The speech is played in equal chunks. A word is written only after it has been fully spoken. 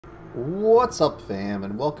What's up, fam,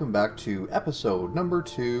 and welcome back to episode number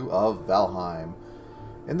 2 of Valheim.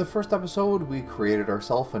 In the first episode, we created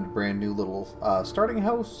ourselves a brand new little starting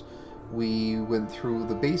house. We went through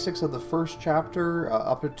the basics of the first chapter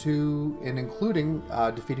up to and including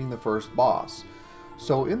defeating the first boss.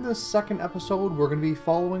 So in this second episode, we're going to be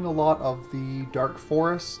following a lot of the Dark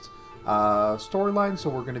Forest storyline. So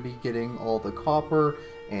we're going to be getting all the copper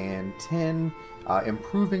and tin,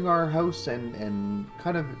 improving our house and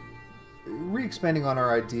kind of re-expanding on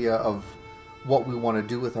our idea of what we want to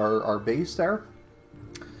do with our base there,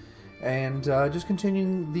 and just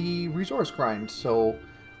continuing the resource grind. So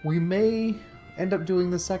we may end up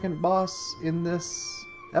doing the second boss in this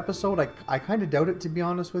episode. I kind of doubt it, to be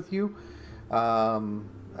honest with you,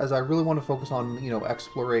 as I really want to focus on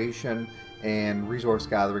exploration and resource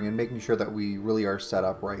gathering and making sure that we really are set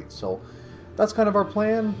up right. So that's kind of our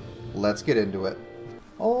plan. Let's get into it.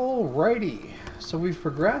 Alrighty. So we've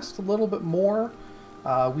progressed a little bit more.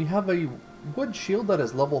 We have a wood shield that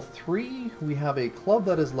is level 3. We have a club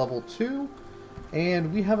that is level 2.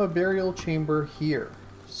 And we have a burial chamber here.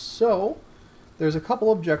 So there's a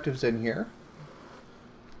couple objectives in here.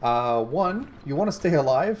 One, you want to stay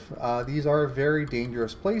alive. These are very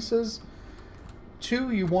dangerous places.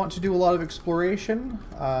 2, you want to do a lot of exploration.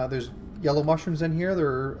 There's yellow mushrooms in here.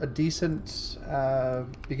 They're a decent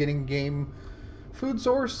beginning game food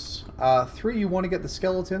source. 3, you want to get the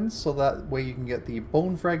skeletons, so that way you can get the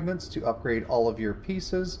bone fragments to upgrade all of your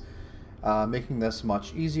pieces, making this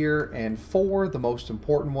much easier. And 4, the most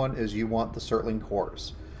important one, is you want the Surtling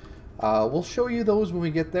cores. We'll show you those when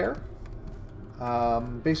we get there.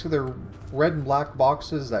 Basically, they're red and black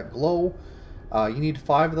boxes that glow. You need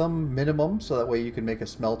 5 of them minimum, so that way you can make a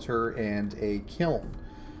smelter and a kiln.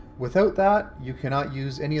 Without that, you cannot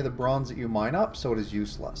use any of the bronze that you mine up, so it is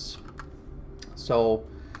useless. So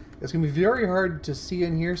it's going to be very hard to see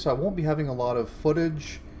in here, so I won't be having a lot of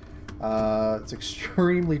footage. It's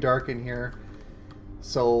extremely dark in here.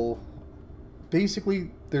 So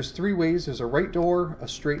basically there's 3 ways. There's a right door, a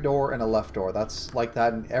straight door, and a left door. That's like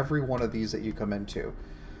that in every one of these that you come into.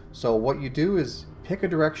 So what you do is pick a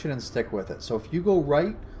direction and stick with it. So if you go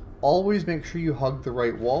right, always make sure you hug the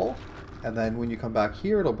right wall. And then when you come back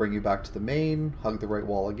here, it'll bring you back to the main, hug the right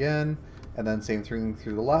wall again. And then same thing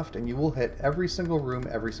through the left, and you will hit every single room,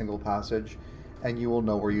 every single passage, and you will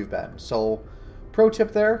know where you've been. So, pro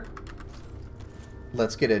tip there,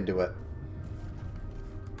 let's get into it.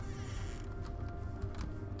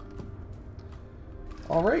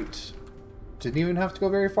 Alright, didn't even have to go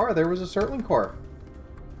very far. There was a Surtling core.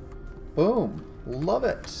 Boom, love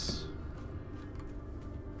it.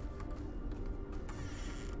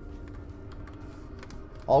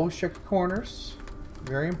 Always check the corners,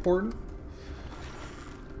 very important.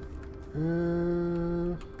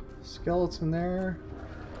 Skeleton there.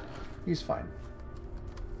 He's fine.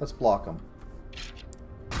 Let's block him.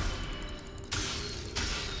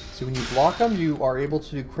 See, when you block them, you are able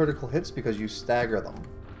to do critical hits because you stagger them.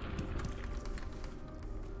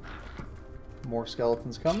 More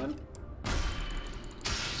skeletons coming.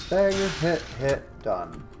 Stagger, hit, hit,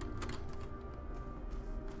 done.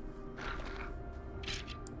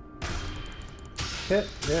 Hit,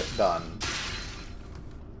 hit, done.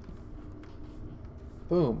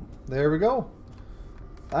 Boom. There we go.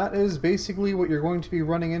 That is basically what you're going to be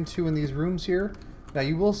running into in these rooms here. Now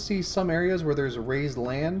you will see some areas where there's raised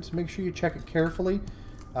land. Make sure you check it carefully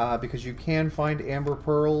because you can find amber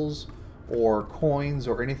pearls or coins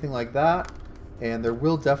or anything like that, and there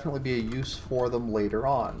will definitely be a use for them later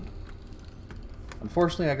on.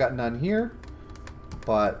 Unfortunately, I got none here,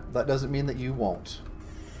 but that doesn't mean that you won't.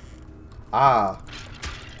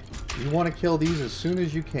 You want to kill these as soon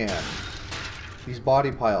as you can. These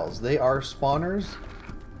body piles, they are spawners.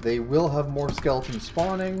 They will have more skeletons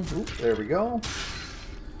spawning. Oop, there we go.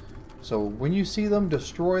 So when you see them,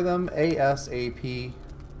 destroy them ASAP.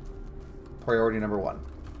 Priority number 1.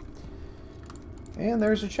 And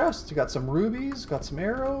there's a chest. You got some rubies, got some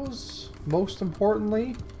arrows. Most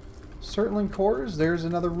importantly, Surtling cores. There's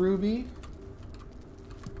another ruby.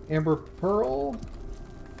 Amber pearl.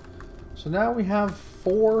 So now we have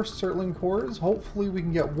 4 Surtling cores. Hopefully we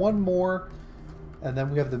can get 1 more. And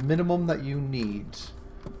then we have the minimum that you need.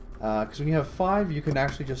 Because when you have 5, you can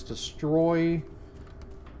actually just destroy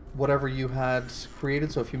whatever you had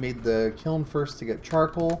created. So if you made the kiln first to get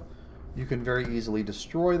charcoal, you can very easily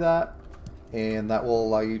destroy that. And that will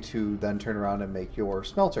allow you to then turn around and make your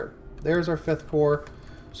smelter. There's our 5th core.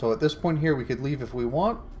 So at this point here, we could leave if we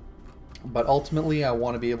want. But ultimately, I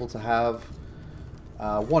want to be able to have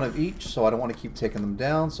 1 of each. So I don't want to keep taking them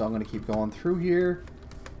down. So I'm going to keep going through here.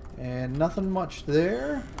 And nothing much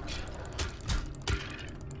there.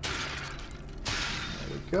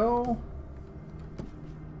 we go.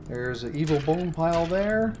 There's an evil bone pile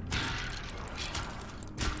there.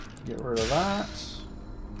 Get rid of that.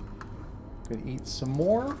 Gonna eat some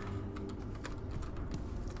more.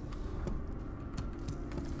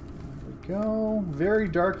 There we go. Very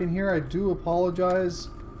dark in here. I do apologize.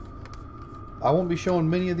 I won't be showing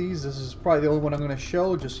many of these. This is probably the only one I'm going to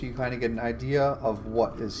show, just so you kind of get an idea of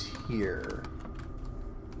what is here.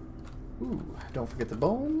 Ooh, don't forget the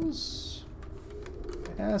bones.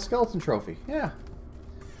 And a skeleton trophy. Yeah.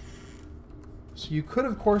 So you could,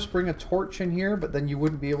 of course, bring a torch in here, but then you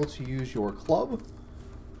wouldn't be able to use your club.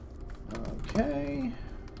 Okay.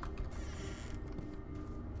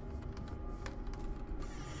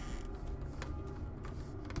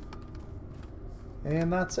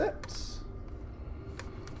 And that's it.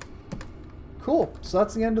 Cool. So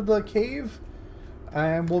that's the end of the cave.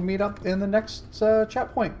 And we'll meet up in the next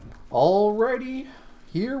chat point. Alrighty.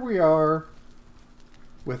 Here we are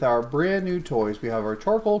with our brand new toys. We have our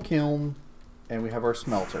charcoal kiln and we have our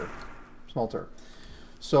smelter.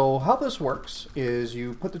 So how this works is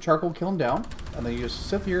you put the charcoal kiln down and then you just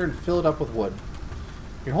sit here and fill it up with wood.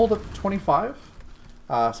 You can hold up to 25.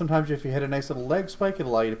 Sometimes if you hit a nice little leg spike,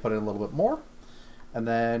 it'll allow you to put in a little bit more. And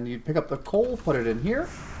then you pick up the coal, put it in here.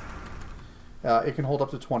 It can hold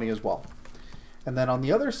up to 20 as well. And then on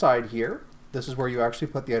the other side here, this is where you actually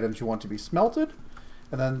put the items you want to be smelted.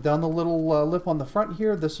 And then down the little lip on the front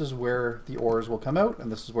here, this is where the ores will come out,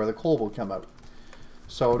 and this is where the coal will come out.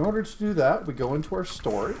 So in order to do that, we go into our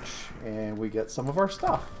storage, and we get some of our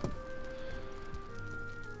stuff.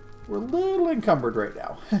 We're a little encumbered right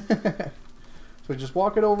now. So we just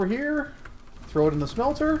walk it over here, throw it in the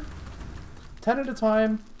smelter, 10 at a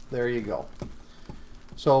time, there you go.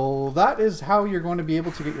 So that is how you're going to be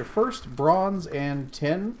able to get your first bronze and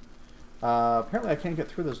tin. Apparently I can't get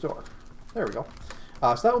through this door. There we go.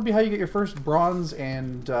 So that will be how you get your first bronze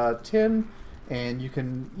and tin, and you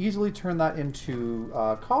can easily turn that into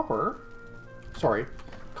copper. Sorry,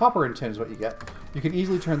 copper and tin is what you get. You can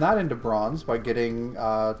easily turn that into bronze by getting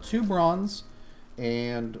 2 bronze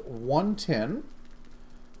and 1 tin.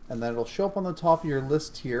 And then it'll show up on the top of your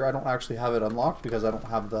list here. I don't actually have it unlocked because I don't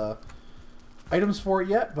have the items for it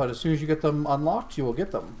yet, but as soon as you get them unlocked, you will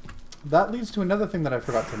get them. That leads to another thing that I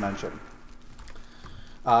forgot to mention.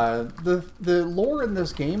 The lore in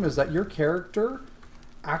this game is that your character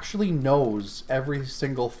actually knows every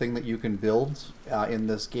single thing that you can build in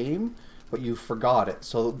this game, but you forgot it.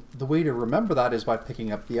 So the way to remember that is by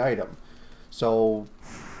picking up the item. So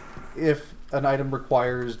if an item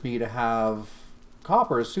requires me to have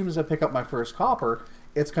copper, as soon as I pick up my first copper,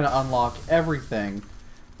 it's going to unlock everything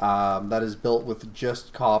that is built with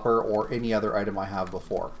just copper or any other item I have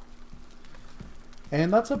before.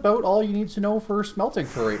 And that's about all you need to know for smelting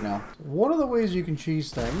for right now. One of the ways you can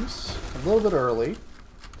cheese things a little bit early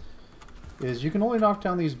is you can only knock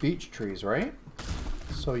down these beech trees, right?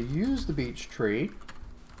 So you use the beech tree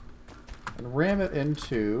and ram it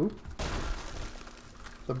into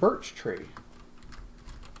the birch tree.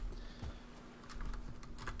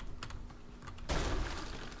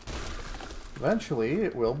 Eventually,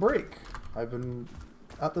 it will break. I've been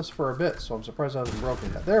at this for a bit, so I'm surprised it hasn't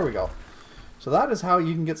broken yet. There we go. So that is how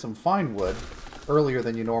you can get some fine wood earlier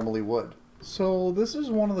than you normally would. So this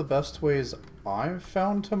is one of the best ways I've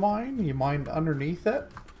found to mine. You mine underneath it,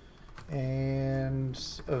 and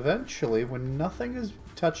eventually, when nothing is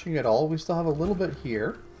touching at all, we still have a little bit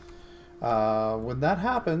here. When that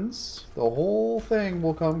happens, the whole thing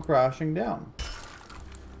will come crashing down.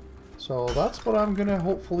 So that's what I'm going to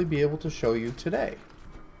hopefully be able to show you today.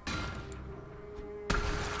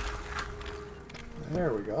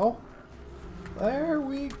 There we go. There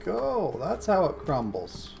we go. That's how it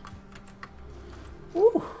crumbles.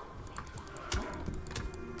 Woo!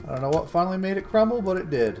 I don't know what finally made it crumble, but it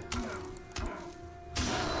did.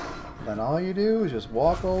 Then all you do is just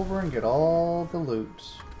walk over and get all the loot.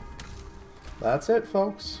 That's it,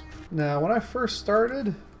 folks. Now, when I first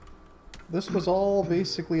started, this was all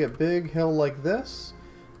basically a big hill like this,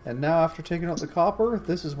 and now after taking out the copper,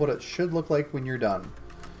 this is what it should look like when you're done.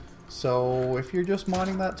 So if you're just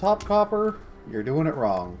mining that top copper, you're doing it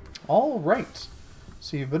wrong. Alright,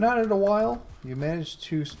 so you've been at it a while, you managed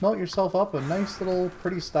to smelt yourself up a nice little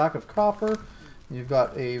pretty stack of copper. You've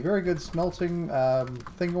got a very good smelting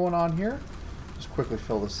thing going on here. Just quickly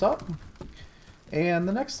fill this up. And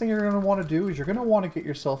the next thing you're going to want to do is you're going to want to get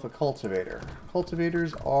yourself a cultivator.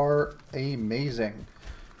 Cultivators are amazing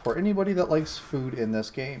for anybody that likes food in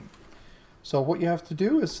this game. So what you have to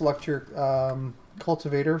do is select your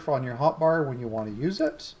cultivator on your hotbar when you want to use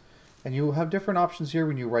it. And you have different options here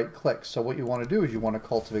when you right click. So what you want to do is you want to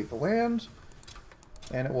cultivate the land.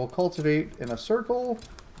 and it will cultivate in a circle,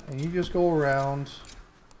 and you just go around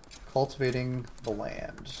cultivating the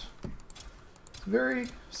land. It's very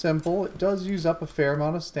simple. It does use up a fair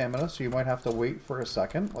amount of stamina, so you might have to wait for a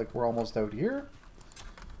second, like we're almost out here.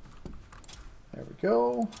 There we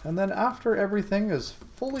go. And then after everything is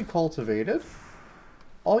fully cultivated,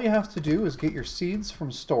 all you have to do is get your seeds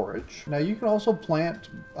from storage. Now you can also plant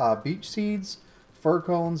beech seeds, fir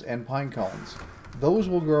cones, and pine cones. Those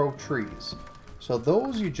will grow trees. So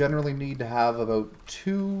those you generally need to have about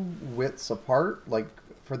 2 widths apart, like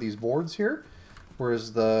for these boards here.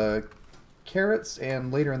 Whereas the carrots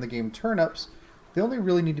and later in the game turnips, they only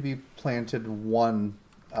really need to be planted 1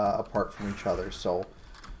 apart from each other. So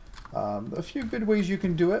a few good ways you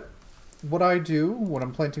can do it. What I do when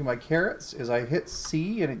I'm planting my carrots is I hit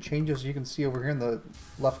C and it changes, you can see over here in the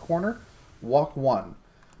left corner, walk 1.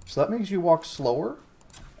 So that makes you walk slower,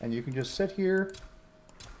 and you can just sit here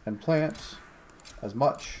and plant as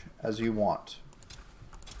much as you want.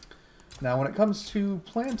 Now when it comes to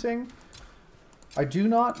planting, I do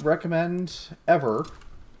not recommend ever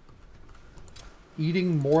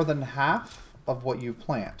eating more than half of what you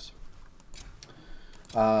plant.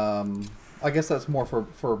 I guess that's more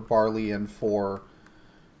for barley and for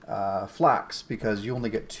flax, because you only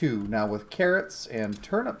get 2. Now with carrots and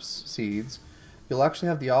turnips seeds, you'll actually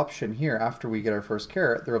have the option here, after we get our first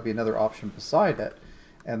carrot, there will be another option beside it,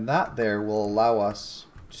 and that there will allow us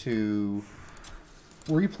to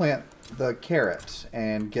replant the carrot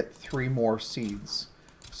and get 3 more seeds.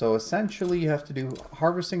 So essentially you have to do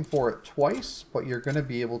harvesting for it twice, but you're going to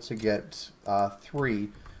be able to get 3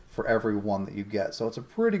 for every 1 that you get. So it's a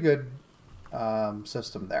pretty good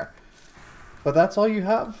system there. But that's all you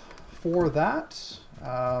have for that.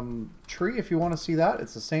 Tree, if you want to see that,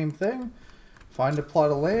 it's the same thing. Find a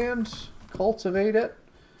plot of land, cultivate it,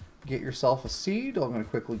 get yourself a seed. I'm going to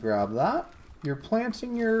quickly grab that. You're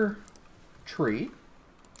planting your tree.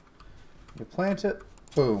 You plant it,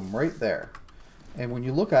 boom, right there. And when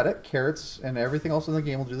you look at it, carrots and everything else in the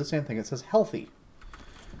game will do the same thing. It says healthy.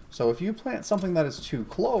 So if you plant something that is too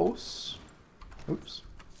close, oops,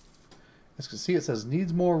 as you can see it says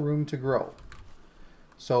needs more room to grow.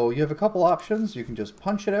 So you have a couple options. You can just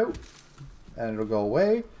punch it out and it'll go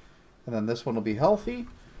away. And then this one will be healthy.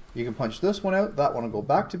 You can punch this one out, that one will go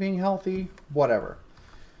back to being healthy, whatever.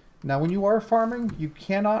 Now when you are farming, you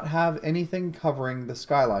cannot have anything covering the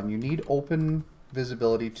skyline. You need open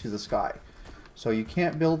visibility to the sky. So you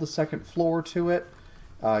can't build a second floor to it.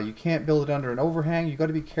 You can't build it under an overhang. You got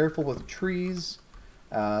to be careful with trees.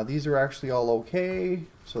 These are actually all okay,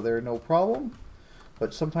 so they're no problem.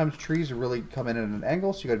 But sometimes trees really come in at an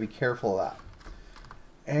angle, so you got to be careful of that.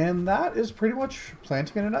 And that is pretty much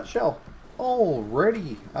planting in a nutshell.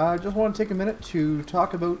 Alrighty, I just want to take a minute to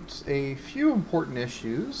talk about a few important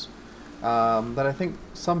issues that I think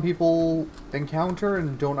some people encounter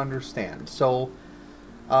and don't understand. So,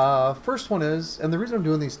 first one is, and the reason I'm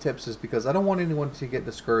doing these tips is because I don't want anyone to get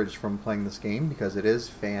discouraged from playing this game, because it is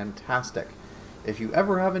fantastic. If you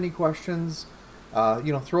ever have any questions,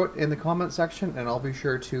 throw it in the comment section and I'll be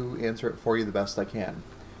sure to answer it for you the best I can.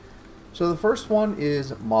 So the first one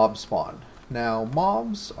is mob spawn. Now,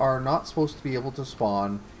 mobs are not supposed to be able to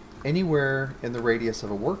spawn anywhere in the radius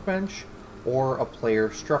of a workbench or a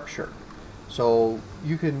player structure. So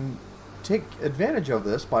you can take advantage of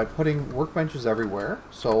this by putting workbenches everywhere.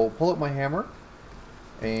 So pull up my hammer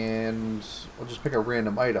and I'll just pick a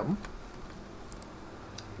random item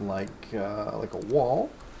like a wall.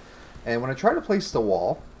 And when I try to place the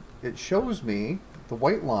wall, it shows me the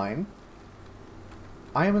white line.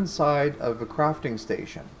 I am inside of a crafting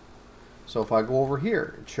station. So if I go over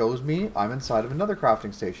here, it shows me I'm inside of another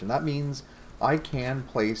crafting station. That means I can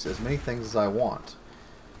place as many things as I want.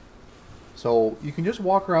 So you can just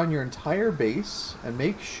walk around your entire base and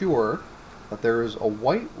make sure that there is a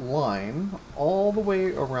white line all the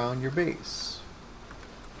way around your base.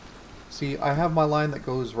 See, I have my line that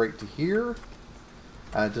goes right to here.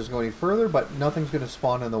 It doesn't go any further, but nothing's going to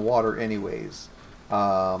spawn in the water anyways.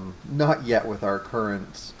 Not yet with our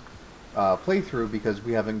current playthrough, because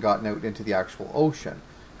we haven't gotten out into the actual ocean.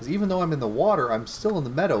 Because even though I'm in the water, I'm still in the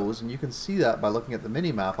meadows, and you can see that by looking at the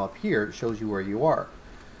mini-map up here. It shows you where you are.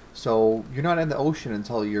 So you're not in the ocean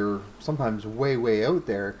until you're sometimes way, way out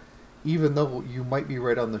there. Even though you might be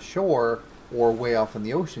right on the shore or way off in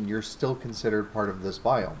the ocean, you're still considered part of this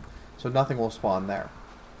biome. So nothing will spawn there.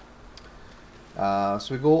 So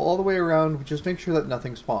we go all the way around, just make sure that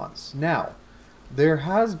nothing spawns. Now, there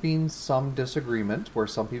has been some disagreement where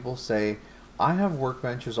some people say, I have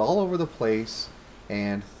workbenches all over the place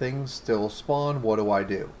and things still spawn, what do I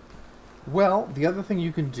do? Well, the other thing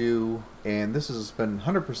you can do, and this has been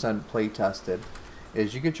 100% play tested,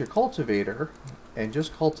 is you get your cultivator and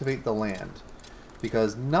just cultivate the land.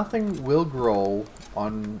 Because nothing will grow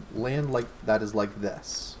on land like that is like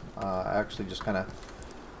this. I actually just kind of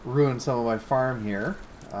ruined some of my farm here.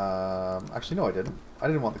 Actually, no, I didn't. I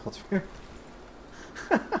didn't want the cultivator.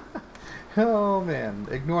 Oh man,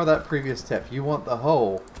 ignore that previous tip. You want the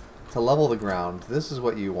hoe to level the ground. This is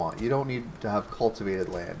what you want. You don't need to have cultivated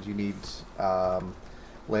land. You need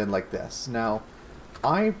land like this. Now,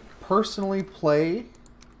 I personally play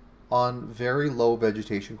on very low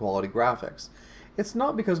vegetation quality graphics. It's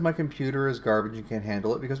not because my computer is garbage and can't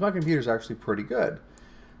handle it, because my computer is actually pretty good.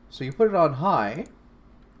 So you put it on high,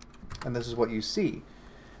 and this is what you see.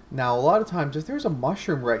 Now, a lot of times, if there's a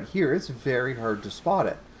mushroom right here, it's very hard to spot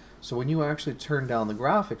it. So when you actually turn down the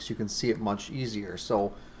graphics, you can see it much easier.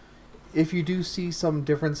 So if you do see some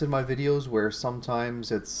difference in my videos where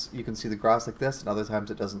sometimes you can see the grass like this and other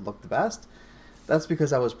times it doesn't look the best, that's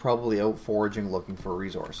because I was probably out foraging looking for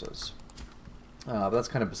resources. But that's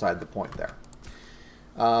kind of beside the point there.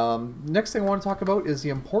 Next thing I want to talk about is the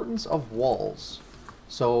importance of walls.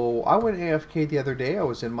 So I went AFK the other day. I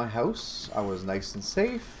was in my house. I was nice and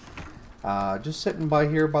safe. Just sitting by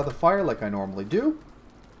here by the fire like I normally do.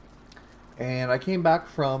 And I came back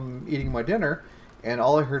from eating my dinner and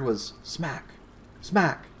all I heard was smack,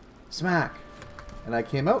 smack, smack. And I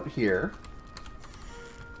came out here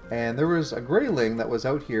and there was a grayling that was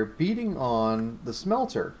out here beating on the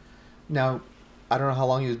smelter. Now, I don't know how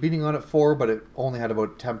long he was beating on it for, but it only had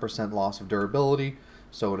about 10% loss of durability.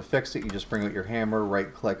 So to fix it, you just bring out your hammer,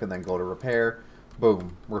 right click, and then go to repair.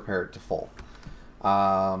 Boom, repair it to full.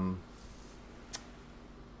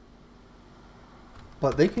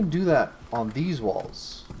 But they can do that on these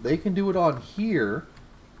walls. They can do it on here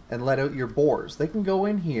and let out your boars. They can go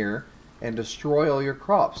in here and destroy all your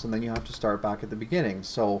crops, and then you have to start back at the beginning.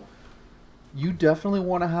 So you definitely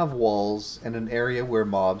want to have walls in an area where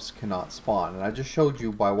mobs cannot spawn. And I just showed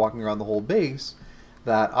you by walking around the whole base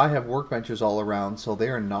that I have workbenches all around, so they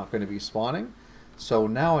are not going to be spawning. So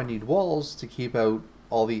now I need walls to keep out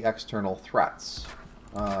all the external threats.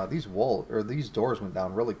 These doors went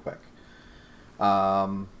down really quick.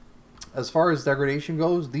 As far as degradation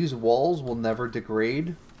goes, these walls will never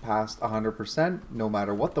degrade past 100%, no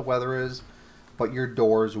matter what the weather is, but your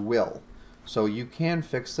doors will. So you can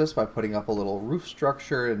fix this by putting up a little roof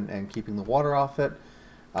structure and keeping the water off it,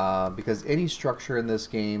 because any structure in this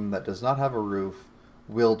game that does not have a roof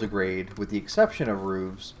will degrade, with the exception of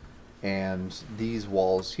roofs and these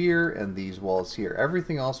walls here and these walls here.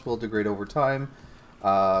 Everything else will degrade over time.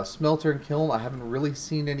 Smelter and kiln, I haven't really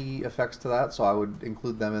seen any effects to that, so I would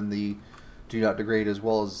include them in the do not degrade, as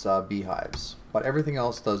well as beehives. But everything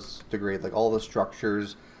else does degrade, like all the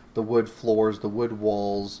structures, the wood floors, the wood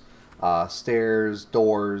walls, stairs,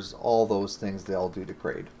 doors, all those things, they all do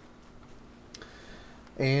degrade.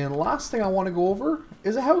 And last thing I want to go over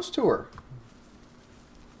is a house tour.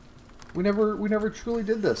 We never truly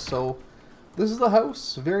did this, so this is the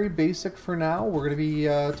house. Very basic for now. We're going to be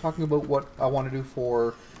talking about what I want to do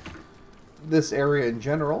for this area in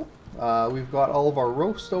general. We've got all of our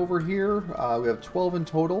roast over here. We have 12 in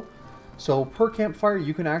total. So per campfire,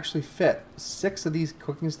 you can actually fit 6 of these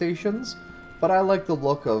cooking stations. But I like the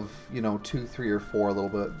look of, 2, 3, or 4 a little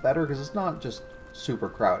bit better because it's not just super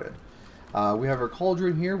crowded. We have our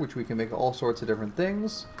cauldron here, which we can make all sorts of different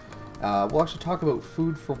things. We'll actually talk about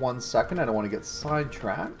food for 1 second. I don't want to get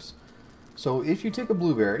sidetracked. So if you take a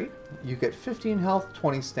blueberry, you get 15 health,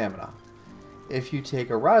 20 stamina. If you take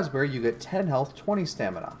a raspberry, you get 10 health, 20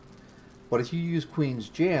 stamina. But if you use Queen's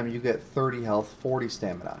Jam, you get 30 health, 40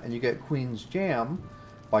 stamina. And you get Queen's Jam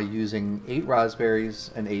by using 8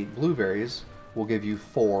 raspberries and 8 blueberries will give you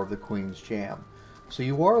 4 of the Queen's Jam. So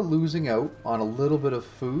you are losing out on a little bit of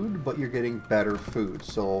food, but you're getting better food.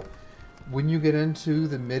 So when you get into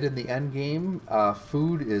the mid and the end game,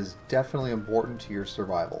 food is definitely important to your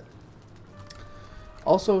survival.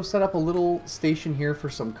 Also set up a little station here for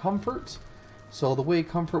some comfort. So the way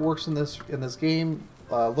comfort works in this game,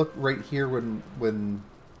 look right here when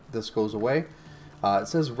this goes away. It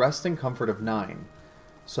says resting comfort of 9.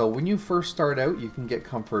 So when you first start out, you can get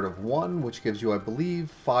comfort of 1, which gives you, I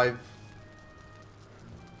believe,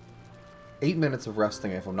 8 minutes of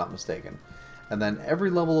resting, if I'm not mistaken. And then every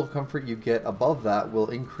level of comfort you get above that will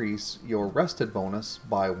increase your rested bonus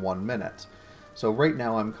by 1 minute. So right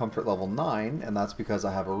now I'm comfort level 9, and that's because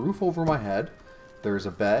I have a roof over my head, there's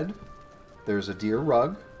a bed, there's a deer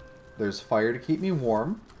rug, there's fire to keep me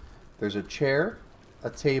warm, there's a chair, a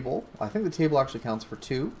table, I think the table actually counts for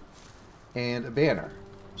 2, and a banner.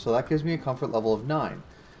 So that gives me a comfort level of 9.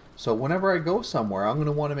 So whenever I go somewhere, I'm going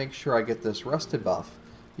to want to make sure I get this rested buff,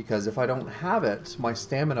 because if I don't have it, my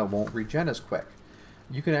stamina won't regen as quick.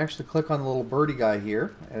 you can actually click on the little birdie guy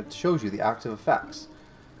here, and it shows you the active effects.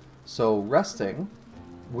 So resting,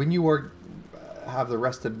 when you are have the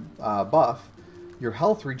rested buff, your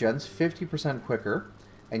health regens 50% quicker,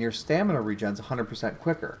 and your stamina regens 100%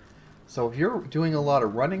 quicker. So if you're doing a lot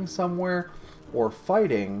of running somewhere or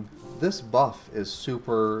fighting, this buff is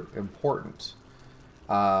super important.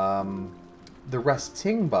 The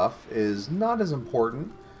resting buff is not as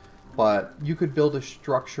important, but you could build a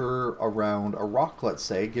structure around a rock, let's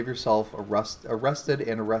say, give yourself a rested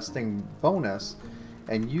and a resting bonus,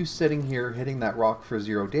 and you sitting here hitting that rock for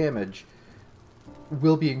 0 damage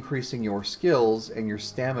will be increasing your skills, and your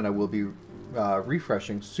stamina will be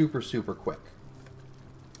refreshing super quick.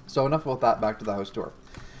 So enough about that, back to the house tour.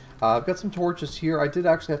 I've got some torches here. I did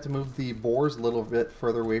actually have to move the boars a little bit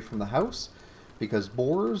further away from the house, because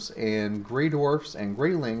boars and grey dwarfs and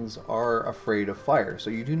greylings are afraid of fire. So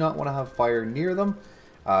you do not want to have fire near them.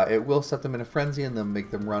 It will set them in a frenzy and then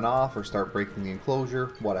make them run off or start breaking the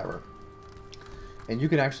enclosure, whatever. And you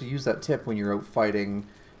can actually use that tip when you're out fighting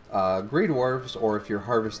grey dwarves, or if you're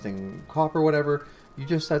harvesting copper or whatever, you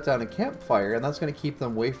just set down a campfire and that's going to keep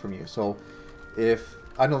them away from you. So if,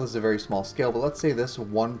 I know this is a very small scale, but let's say this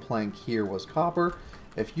one plank here was copper.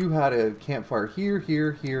 If you had a campfire here,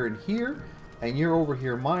 here, here, and here, and you're over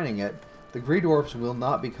here mining it, the grey dwarfs will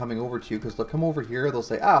not be coming over to you, because they'll come over here, they'll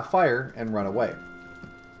say, ah, fire, and run away.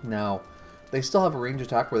 Now, they still have a range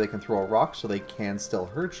attack where they can throw a rock, so they can still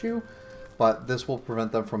hurt you, but this will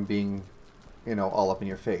prevent them from being, you know, all up in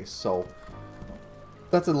your face. So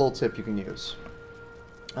that's a little tip you can use.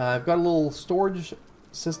 I've got a little storage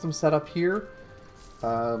system set up here.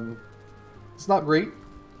 It's not great.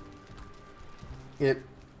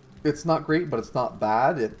 It's not great, but it's not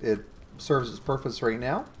bad. It serves its purpose right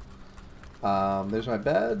now. There's my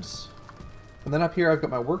beds. And then up here I've got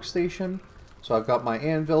my workstation. So I've got my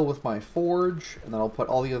anvil with my forge, and then I'll put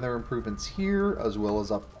all the other improvements here as well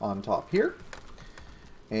as up on top here.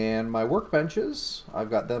 And my workbenches,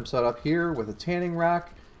 I've got them set up here with a tanning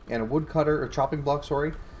rack and a woodcutter, or chopping block,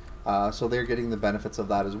 sorry. So they're getting the benefits of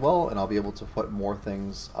that as well, and I'll be able to put more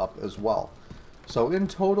things up as well. So in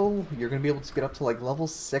total, you're going to be able to get up to like level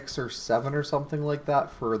 6 or 7 or something like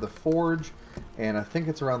that for the forge, and I think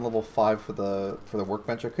it's around level 5 for the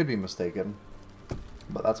workbench. I could be mistaken,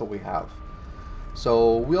 but that's what we have.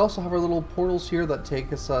 So we also have our little portals here that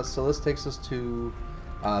take us, so this takes us to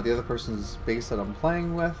the other person's base that I'm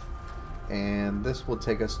playing with, and this will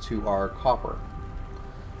take us to our copper.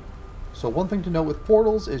 So one thing to note with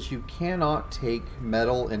portals is you cannot take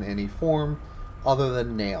metal in any form other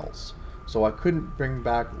than nails. So I couldn't bring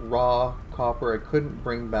back raw copper, I couldn't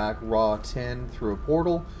bring back raw tin through a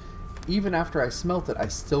portal. Even after I smelt it, I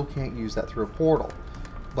still can't use that through a portal.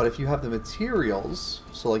 But if you have the materials,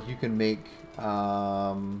 so like you can make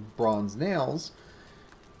bronze nails,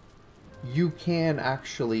 you can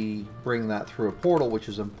actually bring that through a portal, which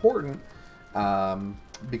is important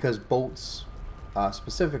because boats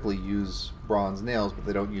specifically use bronze nails, but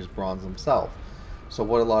they don't use bronze themselves. So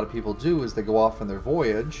what a lot of people do is they go off on their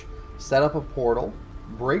voyage, set up a portal,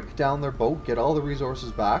 break down their boat, get all the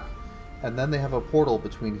resources back, and then they have a portal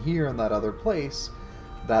between here and that other place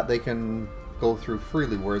that they can go through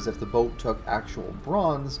freely, whereas if the boat took actual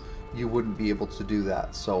bronze, you wouldn't be able to do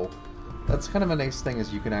that. So that's kind of a nice thing,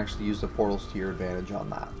 is you can actually use the portals to your advantage on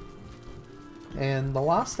that. And the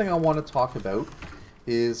last thing I want to talk about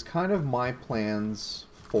is kind of my plans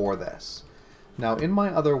for this. Now in my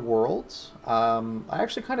other worlds, I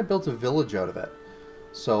actually kind of built a village out of it.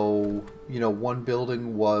 So, you know, one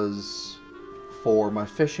building was for my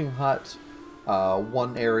fishing hut,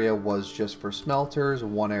 one area was just for smelters,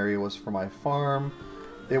 one area was for my farm.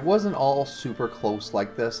 It wasn't all super close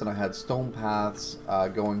like this, and I had stone paths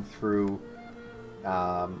going through,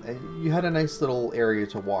 and you had a nice little area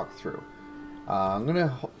to walk through. I'm going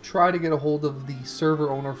to try to get a hold of the server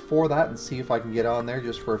owner for that and see if I can get on there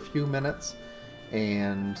just for a few minutes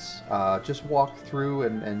and just walk through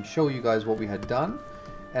and show you guys what we had done.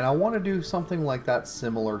 And I want to do something like that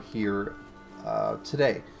similar here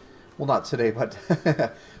today. Well, not today, but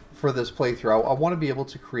for this playthrough. I want to be able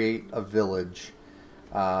to create a village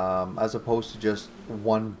as opposed to just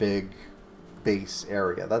one big base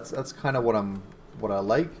area. That's kind of what I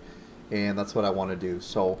like, and that's what I want to do.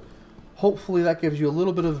 So hopefully that gives you a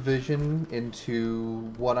little bit of vision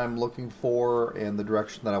into what I'm looking for and the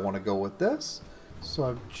direction that I want to go with this. So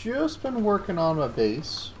I've just been working on my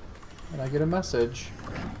base, and I get a message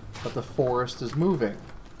that the forest is moving.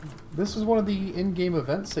 This is one of the in-game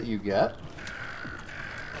events that you get,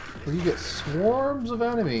 where you get swarms of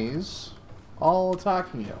enemies all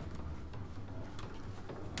attacking you.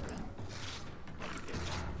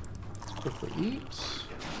 Let's quickly eat.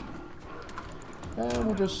 And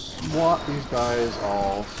we'll just swat these guys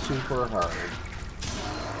all super hard.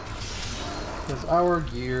 Because our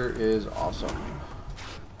gear is awesome.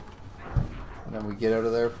 And then we get out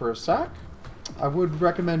of there for a sec. I would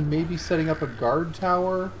recommend maybe setting up a guard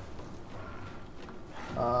tower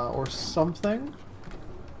or something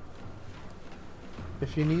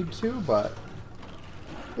if you need to, but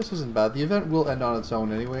this isn't bad. The event will end on its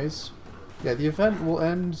own anyways. Yeah, the event will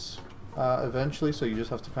end eventually, so you just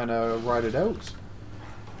have to kind of ride it out.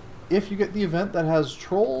 If you get the event that has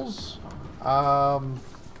trolls,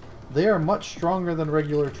 they are much stronger than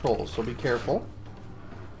regular trolls, so be careful.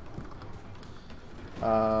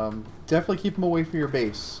 Definitely keep them away from your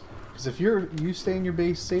base, because if you stay in your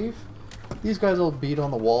base safe, these guys will beat on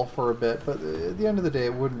the wall for a bit, but at the end of the day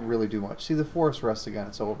it wouldn't really do much. See, the forest rests again,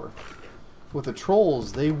 it's over. With the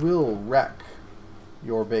trolls, they will wreck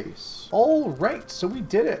your base. Alright, so we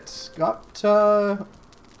did it. Got the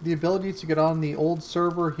ability to get on the old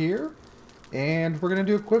server here, and we're going to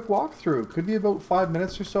do a quick walkthrough. Could be about 5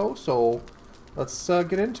 minutes or so, so let's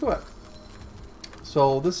get into it.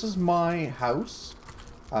 So this is my house.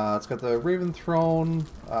 It's got the Raven Throne,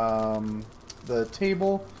 the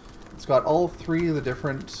table. It's got all three of the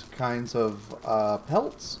different kinds of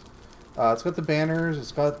pelts. It's got the banners.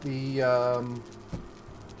 It's got the I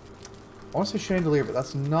want to say chandelier, but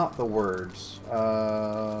that's not the words.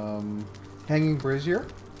 Hanging brazier.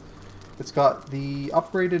 It's got the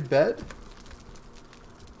upgraded bed.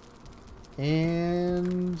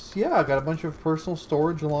 And yeah, I got a bunch of personal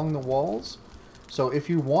storage along the walls. So if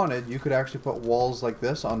you wanted, you could actually put walls like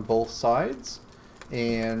this on both sides,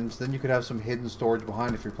 and then you could have some hidden storage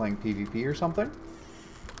behind if you're playing PvP or something.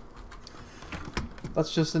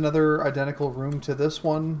 That's just another identical room to this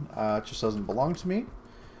one. It just doesn't belong to me.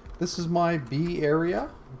 This is my bee area.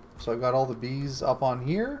 So I've got all the bees up on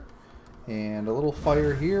here, and a little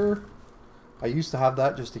fire here. I used to have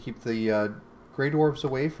that just to keep the Grey Dwarves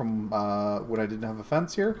away from when I didn't have a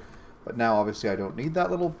fence here, but now obviously I don't need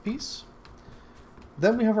that little piece.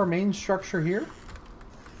 Then we have our main structure here.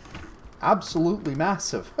 Absolutely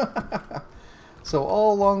massive. So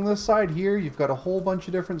all along this side here, you've got a whole bunch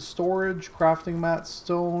of different storage, crafting mats,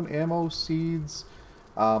 stone, ammo, seeds,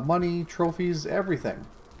 money, trophies, everything.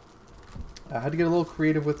 I had to get a little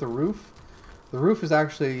creative with the roof. The roof is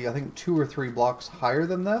actually, I think, 2 or 3 blocks higher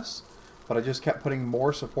than this, but I just kept putting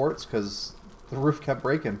more supports because the roof kept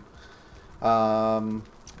breaking.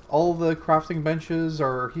 All the crafting benches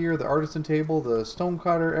are here, the artisan table, the stone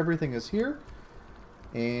cutter, everything is here.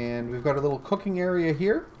 And we've got a little cooking area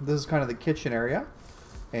here. This is kind of the kitchen area.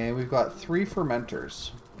 And we've got 3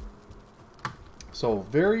 fermenters. So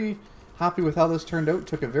very happy with how this turned out.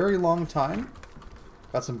 Took a very long time.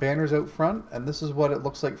 Got some banners out front, and this is what it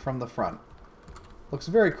looks like from the front. Looks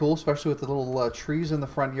very cool, especially with the little trees in the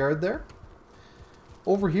front yard there.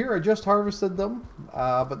 Over here, I just harvested them,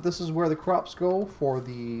 but this is where the crops go for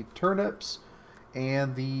the turnips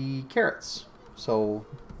and the carrots. So,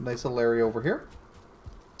 nice little area over here.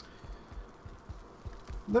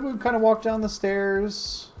 Then we kind of walk down the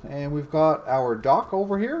stairs, and we've got our dock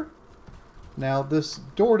over here. Now, this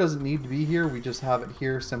door doesn't need to be here. We just have it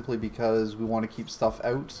here simply because we want to keep stuff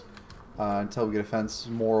out until we get a fence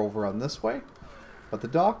more over on this way. But the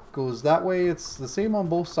dock goes that way. It's the same on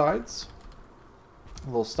both sides. A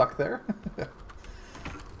little stuck there.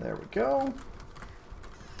 There we go.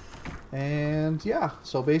 And yeah,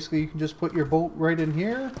 so basically you can just put your boat right in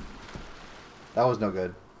here. That was no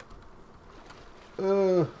good.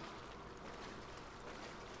 Let's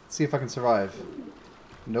see if I can survive.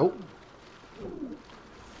 Nope.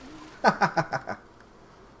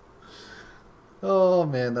 Oh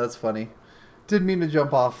man, that's funny. Didn't mean to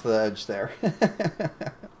jump off the edge there.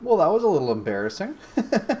 Well, that was a little embarrassing.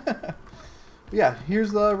 Yeah,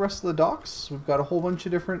 here's the rest of the docks. We've got a whole bunch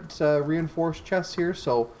of different reinforced chests here,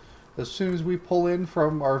 so as soon as we pull in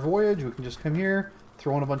from our voyage, we can just come here,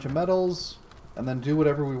 throw in a bunch of metals, and then do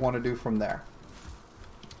whatever we want to do from there.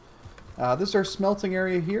 This is our smelting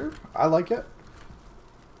area here. I like it.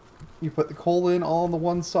 You put the coal in all on the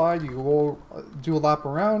one side, you go do a lap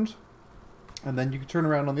around, and then you can turn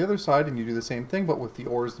around on the other side and you do the same thing, but with the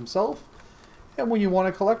ores themselves. And when you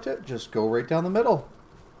want to collect it, just go right down the middle.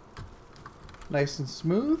 Nice and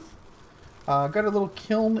smooth. Got a little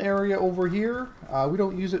kiln area over here. We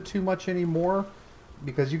don't use it too much anymore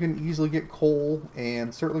because you can easily get coal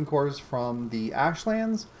and Surtling cores from the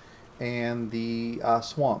ashlands and the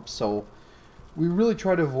swamps. So we really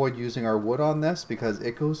try to avoid using our wood on this because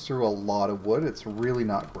it goes through a lot of wood. It's really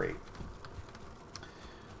not great.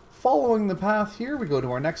 Following the path here, we go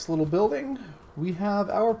to our next little building. We have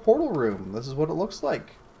our portal room. This is what it looks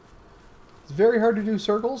like. It's very hard to do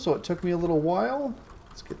circles, so it took me a little while.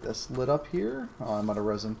 Let's get this lit up here. Oh, I'm out of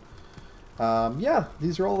resin. Yeah,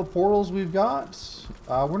 these are all the portals we've got.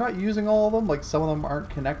 We're not using all of them, like some of them aren't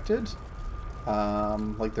connected.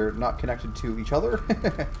 Like they're not connected to each other.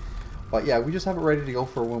 But yeah, we just have it ready to go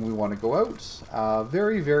for when we want to go out.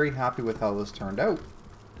 Very, very happy with how this turned out.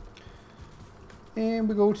 And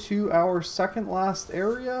we go to our second last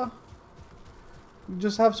area. We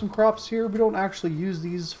just have some crops here. We don't actually use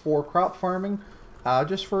these for crop farming,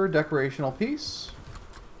 just for a decorational piece.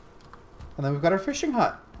 And then we've got our fishing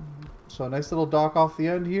hut. So a nice little dock off the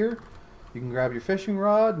end here. You can grab your fishing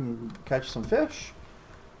rod and catch some fish.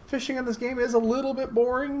 Fishing in this game is a little bit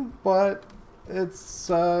boring, but it's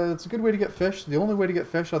a good way to get fish. The only way to get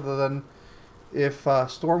fish, other than if a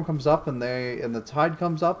storm comes up and the tide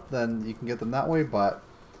comes up, then you can get them that way. But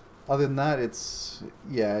other than that,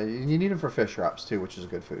 yeah, you need them for fish traps too, which is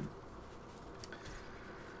good food.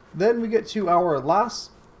 Then we get to our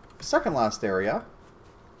second last area,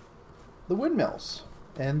 the windmills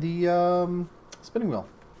and the spinning wheel.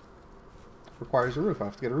 Requires a roof. I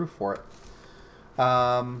have to get a roof for it.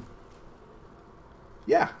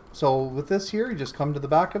 Yeah, so with this here, you just come to the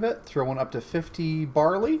back of it, throw in up to 50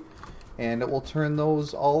 barley, and it will turn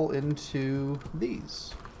those all into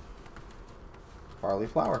these. Barley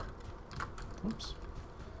flour. Oops.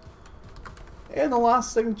 And the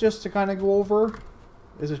last thing just to kind of go over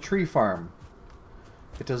is a tree farm.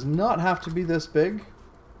 It does not have to be this big.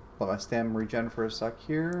 Let my stem regen for a sec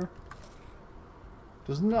here.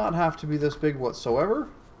 Does not have to be this big whatsoever.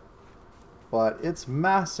 But it's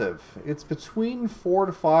massive. It's between 4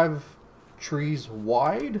 to 5 trees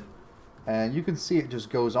wide. And you can see it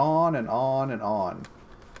just goes on and on and on.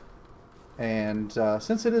 And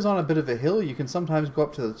since it is on a bit of a hill, you can sometimes go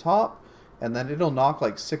up to the top. And then it'll knock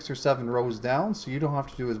like 6 or 7 rows down. So you don't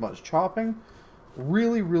have to do as much chopping.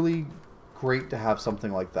 Really, really great to have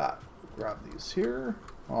something like that. Grab these here.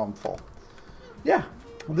 Oh, I'm full. Yeah.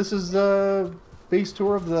 This is the base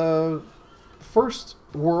tour of the first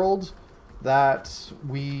world that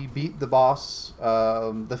we beat the boss,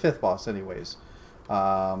 the 5th boss anyways.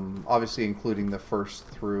 Obviously including the 1st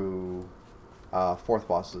through 4th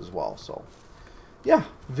bosses as well. So yeah,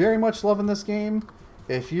 very much loving this game.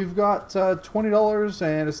 If you've got $20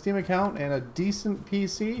 and a Steam account and a decent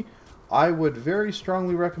PC, I would very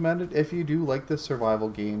strongly recommend it if you do like the survival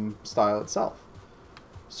game style itself.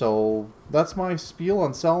 So that's my spiel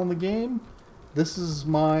on selling the game. This is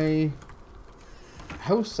my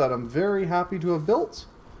house that I'm very happy to have built.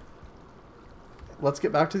 Let's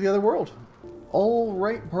get back to the other world.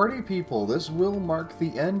 Alright, party people, this will mark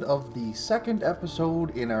the end of the 2nd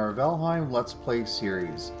episode in our Valheim Let's Play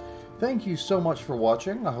series. Thank you so much for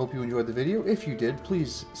watching. I hope you enjoyed the video. If you did,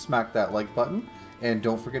 please smack that like button, and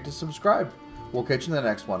don't forget to subscribe. We'll catch you in the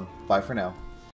next one. Bye for now.